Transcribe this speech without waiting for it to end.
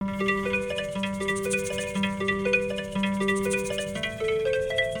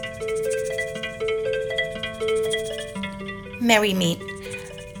Merry meet.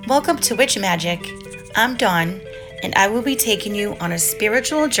 Welcome to Witch Magic. I'm Dawn, and I will be taking you on a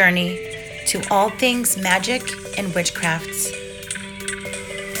spiritual journey to all things magic and witchcrafts.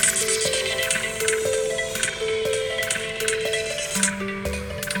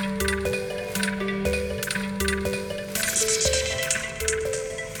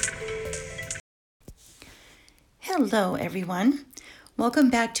 Hello, everyone. Welcome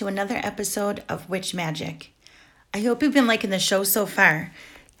back to another episode of Witch Magic. I hope you've been liking the show so far.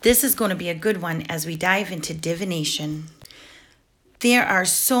 This is going to be a good one as we dive into divination. There are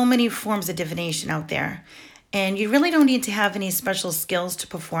so many forms of divination out there, and you really don't need to have any special skills to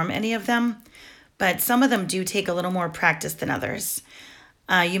perform any of them, but some of them do take a little more practice than others.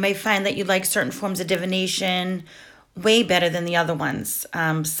 You may find that you like certain forms of divination way better than the other ones.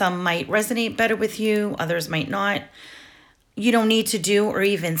 Some might resonate better with you, others might not. You don't need to do or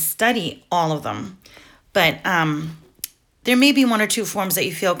even study all of them. But there may be one or two forms that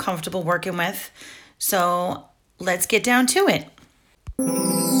you feel comfortable working with. So let's get down to it.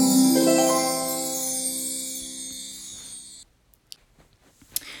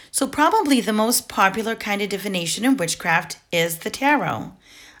 So probably the most popular kind of divination in witchcraft is the tarot.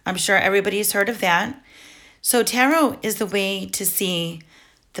 I'm sure everybody's heard of that. So tarot is the way to see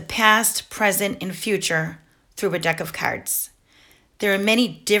the past, present, and future through a deck of cards. There are many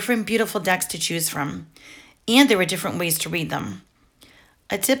different beautiful decks to choose from, and there are different ways to read them.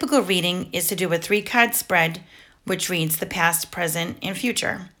 A typical reading is to do a 3-card spread, which reads the past, present, and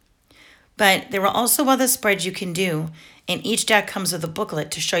future. But there are also other spreads you can do, and each deck comes with a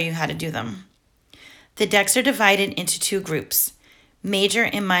booklet to show you how to do them. The decks are divided into 2 groups, Major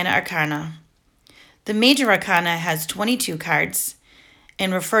and Minor Arcana. The Major Arcana has 22 cards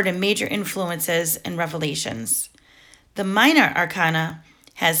and refer to major influences and revelations. The Minor Arcana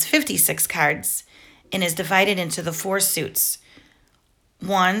has 56 cards and is divided into the 4 suits: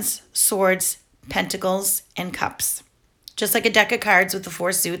 Wands, Swords, Pentacles, and Cups. Just like a deck of cards with the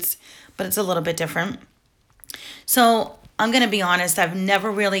 4 suits, but it's a little bit different. So I'm going to be honest, I've never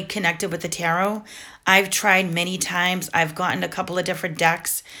really connected with the tarot. I've tried many times. I've gotten a couple of different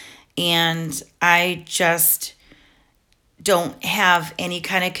decks, and I just don't have any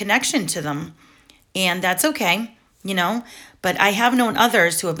kind of connection to them. And that's okay, but I have known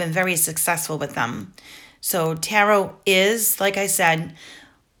others who have been very successful with them. So tarot is, like I said,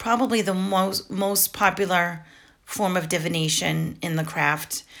 probably the most popular form of divination in the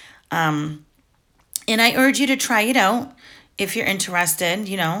craft. And I urge you to try it out if you're interested.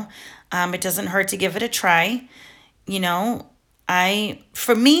 It doesn't hurt to give it a try.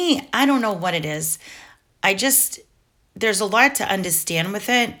 For me, I don't know what it is. There's a lot to understand with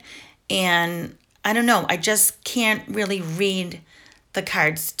it, and I don't know, I just can't really read the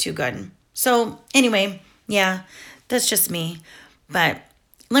cards too good. So anyway, yeah, that's just me. But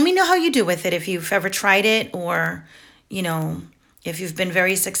let me know how you do with it, if you've ever tried it, or, if you've been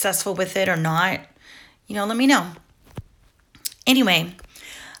very successful with it or not. Let me know. Anyway,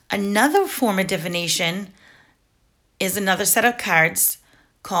 another form of divination is another set of cards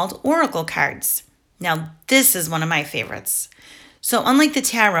called oracle cards. Now, this is one of my favorites. So unlike the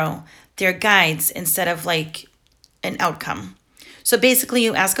tarot, they're guides instead of like an outcome. So basically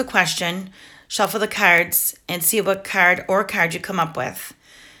you ask a question, shuffle the cards, and see what card you come up with.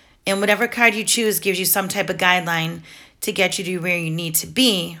 And whatever card you choose gives you some type of guideline to get you to where you need to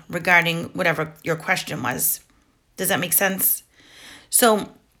be regarding whatever your question was. Does that make sense?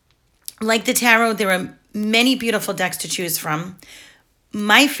 So like the tarot, there are many beautiful decks to choose from.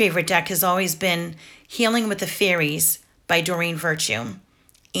 My favorite deck has always been Healing with the Fairies by Doreen Virtue.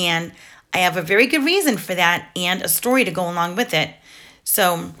 And I have a very good reason for that and a story to go along with it.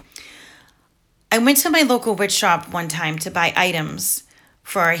 So I went to my local witch shop one time to buy items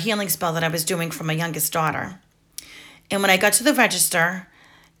for a healing spell that I was doing for my youngest daughter. And when I got to the register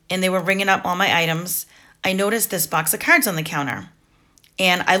and they were ringing up all my items, I noticed this box of cards on the counter.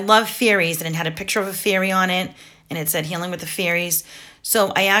 And I love fairies, and it had a picture of a fairy on it, and it said Healing with the Fairies.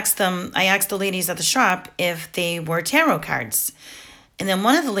 So I asked the ladies at the shop if they were tarot cards. And then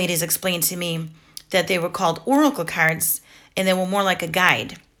one of the ladies explained to me that they were called oracle cards, and they were more like a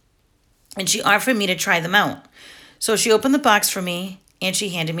guide. And she offered me to try them out. So she opened the box for me, and she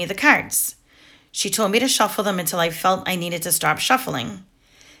handed me the cards. She told me to shuffle them until I felt I needed to stop shuffling.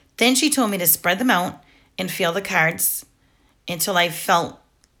 Then she told me to spread them out and feel the cards until I felt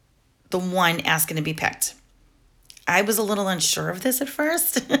the one asking to be picked. I was a little unsure of this at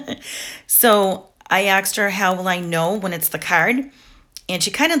first. So I asked her, how will I know when it's the card? And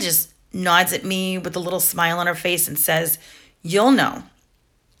she kind of just nods at me with a little smile on her face and says, you'll know.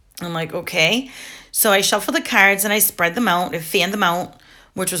 I'm like, okay. So I shuffled the cards and I spread them out and fanned them out,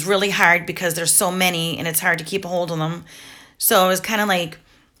 which was really hard because there's so many and it's hard to keep a hold of them. So it was kind of like,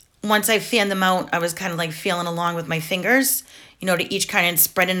 once I fanned them out, I was kind of like feeling along with my fingers, to each kind and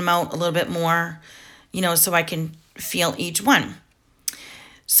spreading them out a little bit more, so I can feel each one.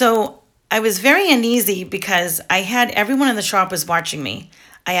 So I was very uneasy because I had everyone in the shop was watching me.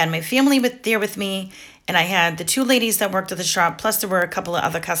 I had my family there with me, and I had the two ladies that worked at the shop, plus there were a couple of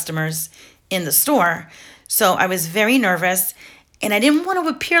other customers in the store. So I was very nervous, and I didn't want to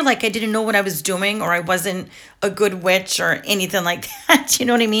appear like I didn't know what I was doing or I wasn't a good witch or anything like that. You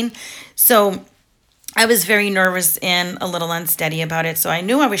know what I mean? So I was very nervous and a little unsteady about it. So I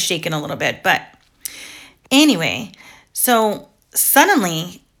knew I was shaking a little bit. But anyway, so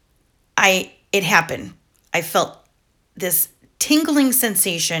suddenly it happened. I felt this tingling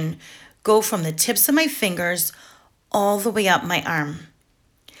sensation go from the tips of my fingers all the way up my arm.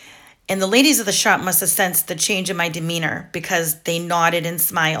 And the ladies of the shop must have sensed the change in my demeanor because they nodded and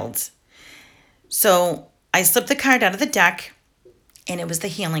smiled. So I slipped the card out of the deck, and it was the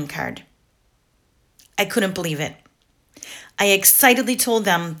healing card. I couldn't believe it. I excitedly told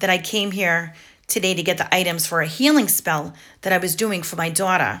them that I came here today to get the items for a healing spell that I was doing for my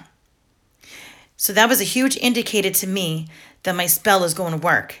daughter. So that was a huge indicator to me that my spell is going to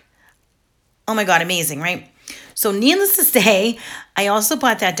work. Oh my God, amazing, right? So needless to say, I also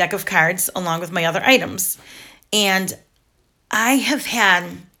bought that deck of cards along with my other items. And I have had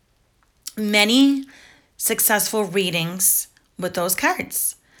many successful readings with those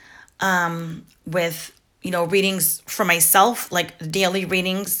cards. With, readings for myself, like daily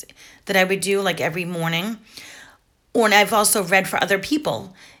readings that I would do like every morning. And I've also read for other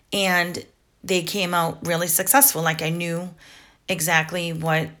people, and they came out really successful. Like I knew exactly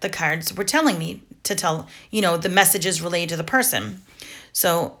what the cards were telling me to tell, the messages relayed to the person.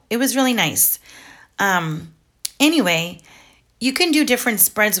 So it was really nice. Anyway, you can do different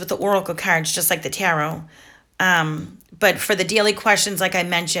spreads with the oracle cards, just like the tarot. But for the daily questions, like I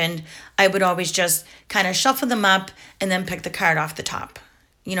mentioned, I would always just kind of shuffle them up and then pick the card off the top.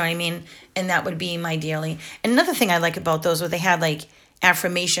 You know what I mean? And that would be my daily. And another thing I like about those was they had like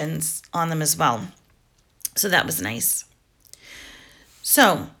affirmations on them as well. So that was nice.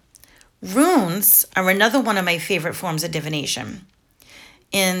 So runes are another one of my favorite forms of divination.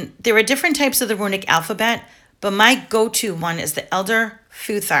 And there are different types of the runic alphabet, but my go-to one is the Elder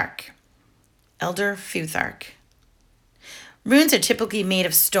Futhark. Elder Futhark. Runes are typically made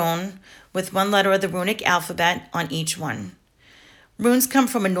of stone with one letter of the runic alphabet on each one. Runes come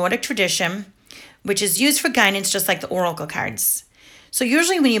from a Nordic tradition, which is used for guidance just like the oracle cards. So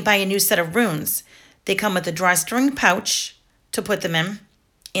usually when you buy a new set of runes, they come with a drawstring pouch to put them in.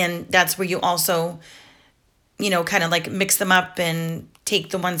 And that's where you also, kind of like mix them up and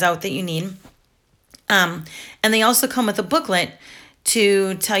take the ones out that you need. And they also come with a booklet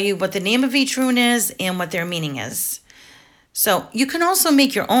to tell you what the name of each rune is and what their meaning is. So you can also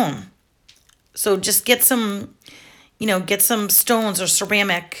make your own. So just get some stones or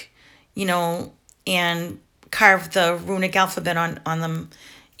ceramic, and carve the runic alphabet on them,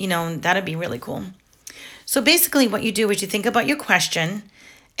 that'd be really cool. So basically what you do is you think about your question,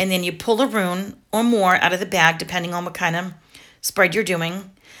 and then you pull a rune or more out of the bag, depending on what kind of spread you're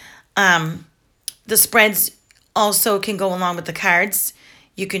doing. The spreads also can go along with the cards.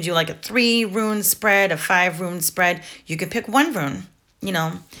 You can do like a 3 rune spread, a 5 rune spread. You can pick one rune.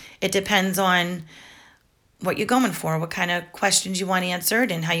 It depends on what you're going for, what kind of questions you want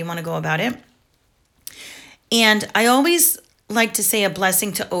answered, and how you want to go about it. And I always like to say a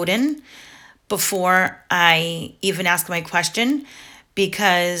blessing to Odin before I even ask my question,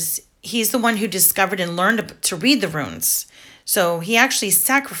 because he's the one who discovered and learned to read the runes. So he actually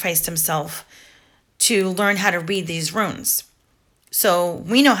sacrificed himself to learn how to read these runes. So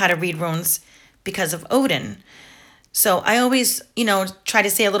we know how to read runes because of Odin. So I always, try to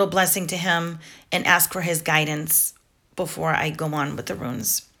say a little blessing to him and ask for his guidance before I go on with the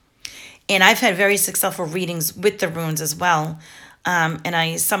runes. And I've had very successful readings with the runes as well. And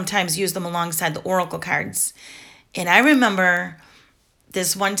I sometimes use them alongside the oracle cards. And I remember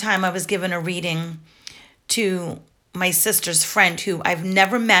this one time I was given a reading to my sister's friend who I've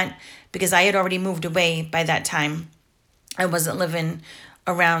never met because I had already moved away by that time. I wasn't living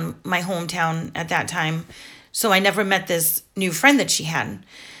around my hometown at that time. So I never met this new friend that she had.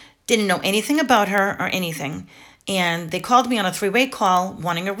 Didn't know anything about her or anything. And they called me on a 3-way call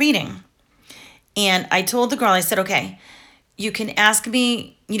wanting a reading. And I told the girl, I said, okay, you can ask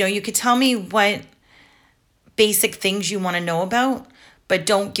me, you could tell me what basic things you want to know about, but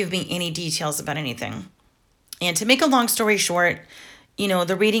don't give me any details about anything. And to make a long story short,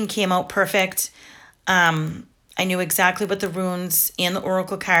 the reading came out perfect. I knew exactly what the runes and the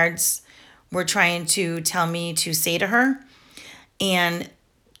oracle cards were trying to tell me to say to her. And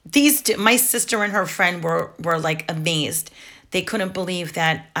my sister and her friend were like amazed. They couldn't believe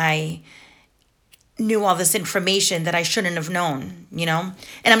that I knew all this information that I shouldn't have known, you know?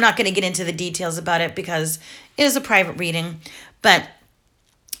 And I'm not going to get into the details about it because it is a private reading, but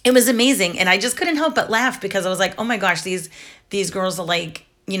it was amazing. And I just couldn't help but laugh because I was like, oh my gosh, these girls are like,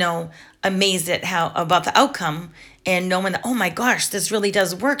 amazed at how about the outcome and knowing that, oh my gosh, this really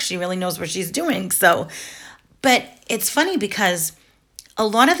does work. She really knows what she's doing. So, but it's funny because a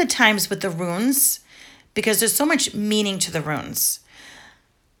lot of the times with the runes, because there's so much meaning to the runes.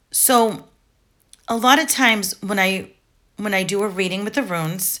 So a lot of times when I do a reading with the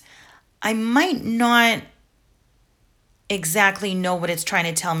runes, I might not exactly know what it's trying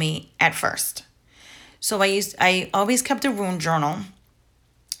to tell me at first. So I always kept a rune journal,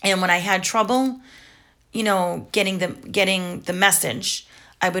 and when I had trouble, getting the message,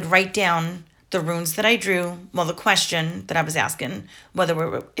 I would write down the runes that I drew, the question that I was asking,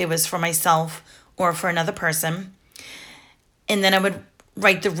 whether it was for myself or for another person. And then I would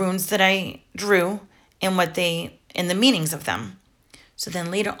write the runes that I drew and the meanings of them. So then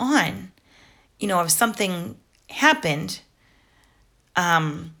later on, if something happened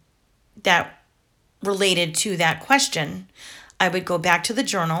that related to that question, I would go back to the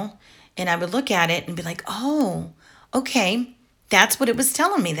journal and I would look at it and be like, oh, okay, that's what it was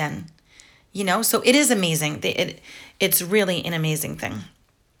telling me then. So it is amazing. It's really an amazing thing.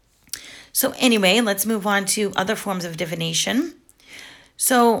 So anyway, let's move on to other forms of divination.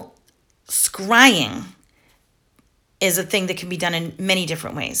 So scrying is a thing that can be done in many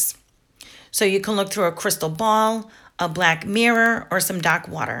different ways. So you can look through a crystal ball, a black mirror, or some dark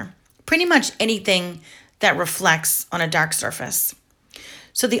water. Pretty much anything that reflects on a dark surface.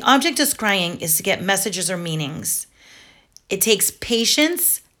 So the object of scrying is to get messages or meanings. It takes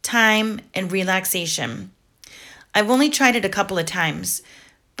patience, time, and relaxation. I've only tried it a couple of times,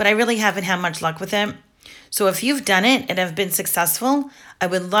 but I really haven't had much luck with it. So if you've done it and have been successful, I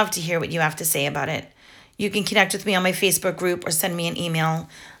would love to hear what you have to say about it. You can connect with me on my Facebook group or send me an email.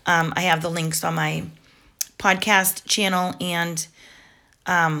 I have the links on my podcast channel, and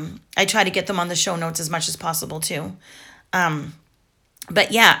I try to get them on the show notes as much as possible too.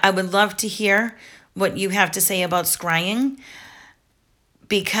 But yeah, I would love to hear what you have to say about scrying,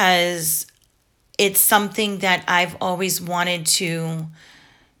 because it's something that I've always wanted to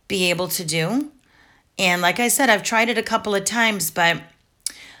be able to do. And like I said, I've tried it a couple of times, but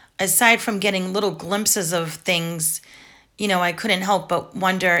aside from getting little glimpses of things, I couldn't help but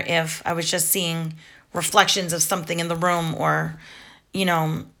wonder if I was just seeing reflections of something in the room, or,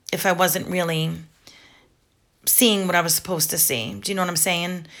 if I wasn't really seeing what I was supposed to see. Do you know what I'm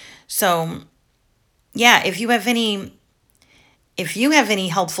saying? So yeah, if you have any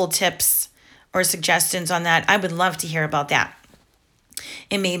helpful tips or suggestions on that, I would love to hear about that.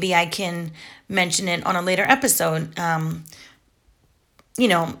 And maybe I can mention it on a later episode,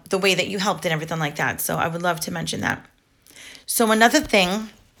 the way that you helped and everything like that. So I would love to mention that. So another thing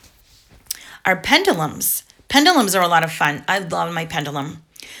are pendulums. Pendulums are a lot of fun. I love my pendulum.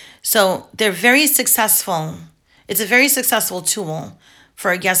 So they're very successful. It's a very successful tool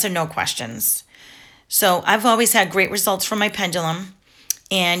for yes or no questions. So I've always had great results from my pendulum,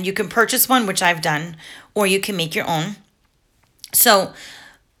 and you can purchase one, which I've done, or you can make your own. So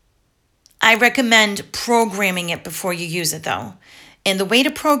I recommend programming it before you use it though. And the way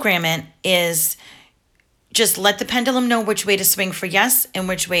to program it is just let the pendulum know which way to swing for yes and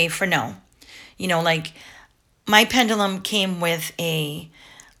which way for no. Like my pendulum came with a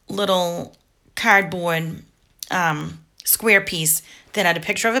little cardboard square piece that had a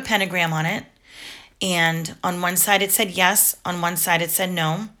picture of a pentagram on it. And on one side it said yes, on one side it said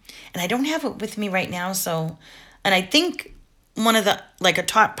no. And I don't have it with me right now. So, and I think one of the, like a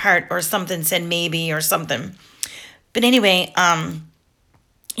top part or something said maybe or something. But anyway,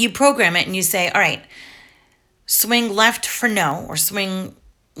 you program it and you say, all right, swing left for no, or swing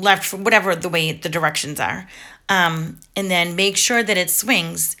left for whatever the way the directions are. And then make sure that it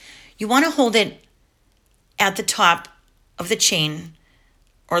swings. You want to hold it at the top of the chain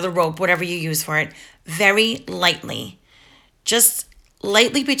or the rope, whatever you use for it, very lightly. Just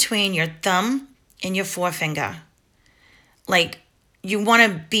lightly between your thumb and your forefinger. Like you want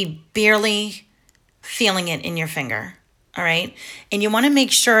to be barely feeling it in your finger, all right? And you want to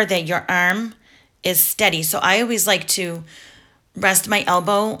make sure that your arm is steady. So I always like to rest my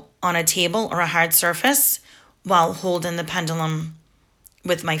elbow on a table or a hard surface while holding the pendulum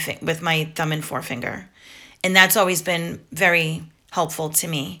with my thumb and forefinger. And that's always been very helpful to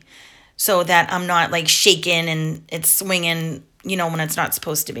me. so that I'm not like shaking and it's swinging, when it's not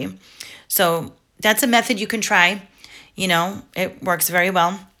supposed to be. So that's a method you can try. It works very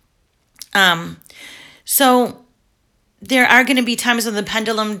well. So there are going to be times when the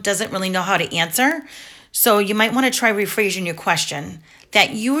pendulum doesn't really know how to answer. So you might want to try rephrasing your question.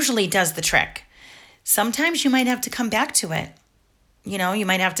 That usually does the trick. Sometimes you might have to come back to it. You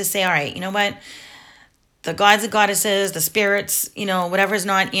might have to say, all right, you know what? The gods and goddesses, the spirits, whatever's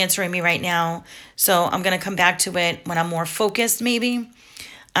not answering me right now. So I'm going to come back to it when I'm more focused, maybe,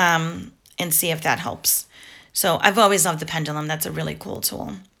 and see if that helps. So I've always loved the pendulum. That's a really cool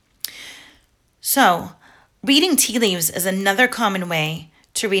tool. So reading tea leaves is another common way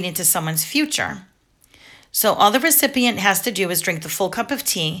to read into someone's future. So all the recipient has to do is drink the full cup of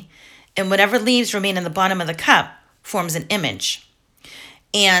tea, and whatever leaves remain in the bottom of the cup forms an image.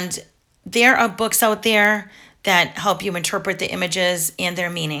 And there are books out there that help you interpret the images and their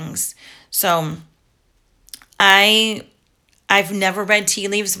meanings. So I've never read tea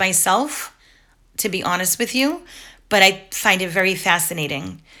leaves myself, to be honest with you, but I find it very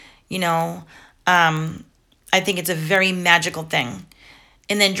fascinating. I think it's a very magical thing.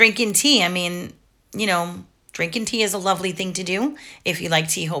 And then drinking tea, drinking tea is a lovely thing to do if you like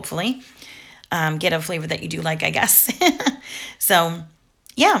tea, hopefully. Get a flavor that you do like, I guess. So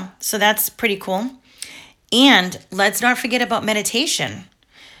that's pretty cool. And let's not forget about meditation.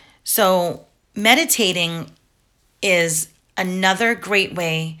 So meditating is another great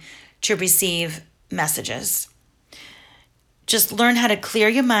way to receive messages. Just learn how to clear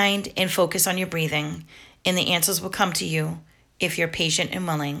your mind and focus on your breathing, and the answers will come to you if you're patient and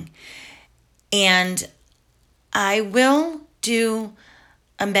willing. And I will do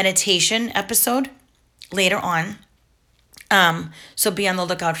a meditation episode later on. So be on the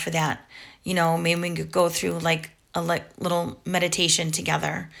lookout for that. Maybe we could go through like a little meditation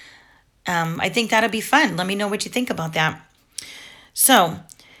together. I think that'll be fun. Let me know what you think about that. So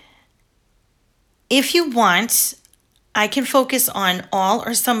if you want, I can focus on all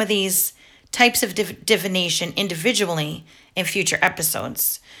or some of these types of divination individually in future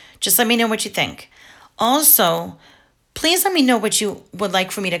episodes. Just let me know what you think. Also, please let me know what you would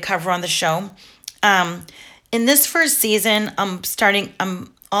like for me to cover on the show. In this first season, I'm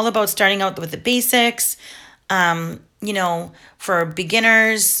all about starting out with the basics, for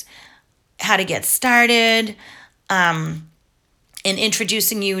beginners, how to get started, and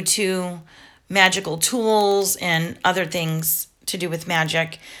introducing you to magical tools and other things to do with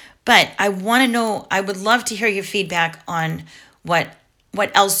magic. But I would love to hear your feedback on what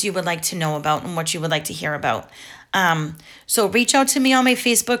else you would like to know about and what you would like to hear about. So reach out to me on my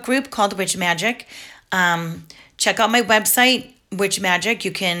Facebook group called Witch Magic. Check out my website, Witch Magic.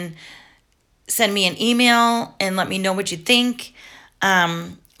 You can send me an email and let me know what you think.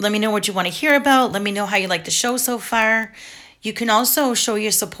 Let me know what you want to hear about. Let me know how you like the show so far. You can also show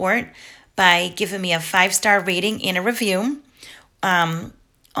your support by giving me a 5-star rating and a review on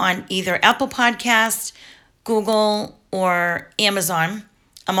either Apple Podcasts, Google, or Amazon.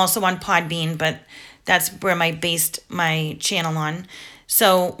 I'm also on Podbean, but that's where I based my channel on.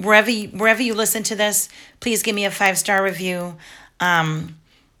 So wherever you listen to this, please give me a 5-star review, and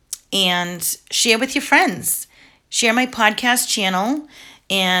share with your friends. Share my podcast channel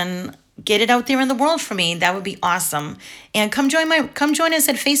and get it out there in the world for me. That would be awesome. And come join us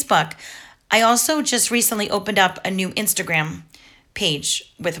at Facebook. I also just recently opened up a new Instagram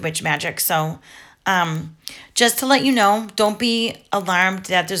page with Witch Magic. So just to let you know, don't be alarmed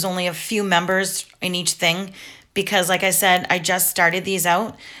that there's only a few members in each thing, because like I said, I just started these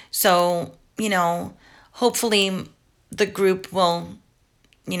out. So, hopefully the group will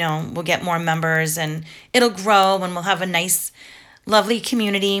get more members and it'll grow and we'll have a nice, lovely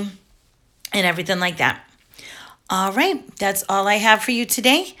community and everything like that. All right, that's all I have for you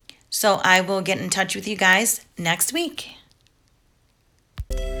today. So I will get in touch with you guys next week.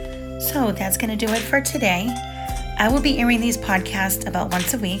 So that's going to do it for today. I will be airing these podcasts about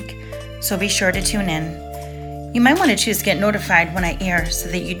once a week, so be sure to tune in. You might want to choose to get notified when I air so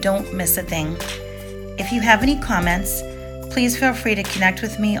that you don't miss a thing. If you have any comments, please feel free to connect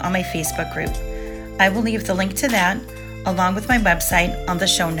with me on my Facebook group. I will leave the link to that, along with my website, on the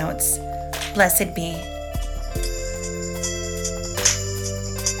show notes. Blessed be.